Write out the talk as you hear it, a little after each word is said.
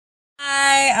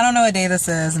Hi, I don't know what day this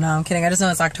is. No, I'm kidding. I just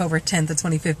know it's October 10th of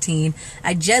 2015.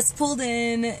 I just pulled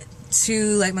in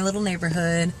to like my little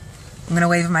neighborhood. I'm gonna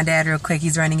wave at my dad real quick.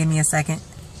 He's running. Give me a second.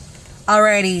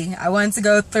 Alrighty, I wanted to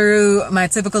go through my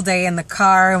typical day in the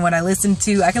car and what I listen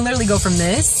to. I can literally go from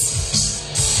this,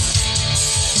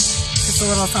 just a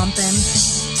little something,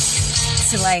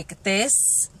 to like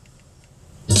this.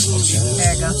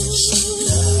 There I go.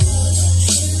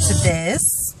 To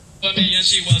this.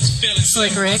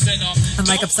 Slick Rick. I'm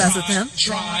like obsessed with him.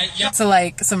 To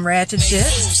like some ratchet shit.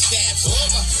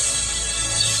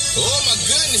 Oh my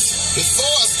goodness. Before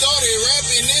I started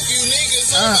rapping, if you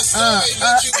niggas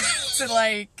to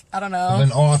like, I don't know.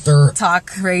 An author.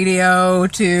 Talk radio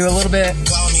to a little bit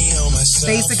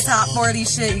basic top 40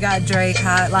 shit. You got Drake,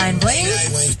 Hotline Bling.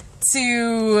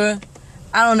 To,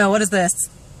 I don't know, what is this?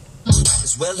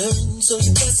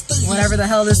 Whatever the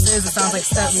hell this is, it sounds like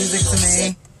step music to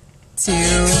me. To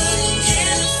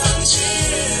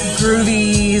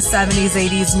groovy 70s,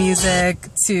 80s music.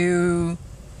 To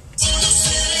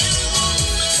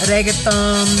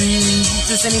reggaeton,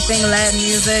 just anything Latin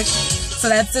music. So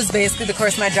that's just basically the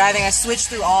course of my driving. I switched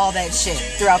through all that shit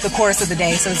throughout the course of the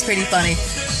day, so it's pretty funny.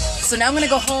 So now I'm gonna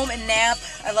go home and nap.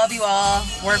 I love you all.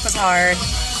 Work was hard.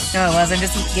 No, it wasn't.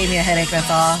 Just gave me a headache, that's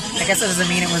all. I guess it doesn't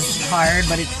mean it was hard,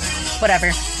 but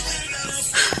whatever.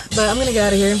 But I'm gonna get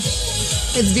out of here.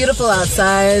 It's beautiful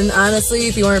outside. Honestly,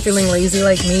 if you weren't feeling lazy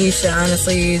like me, you should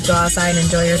honestly go outside and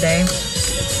enjoy your day.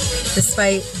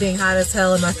 Despite being hot as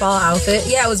hell in my fall outfit.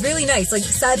 Yeah, it was really nice. Like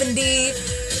 70,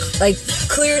 like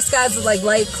clear skies with like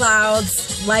light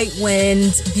clouds, light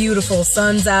wind, beautiful,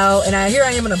 sun's out. And here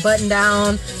I am in a button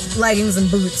down, leggings and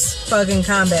boots, fucking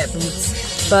combat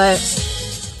boots. But,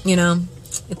 you know,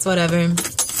 it's whatever.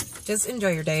 Just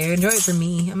enjoy your day. Enjoy it for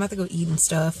me. I'm about to go eat and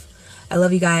stuff. I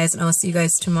love you guys, and I'll see you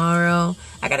guys tomorrow.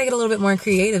 I gotta get a little bit more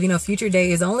creative. You know, Future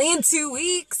Day is only in 2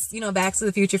 weeks. You know, Back to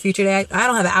the Future, Future Day. I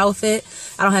don't have an outfit.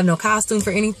 I don't have no costume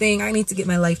for anything. I need to get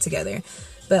my life together.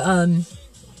 But,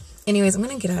 anyways, I'm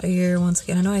gonna get out of here once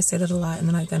again. I know I say that a lot, and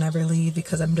then I never leave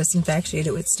because I'm just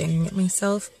infatuated with staring at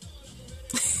myself.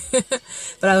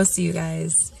 But I will see you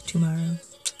guys tomorrow.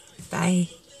 Bye.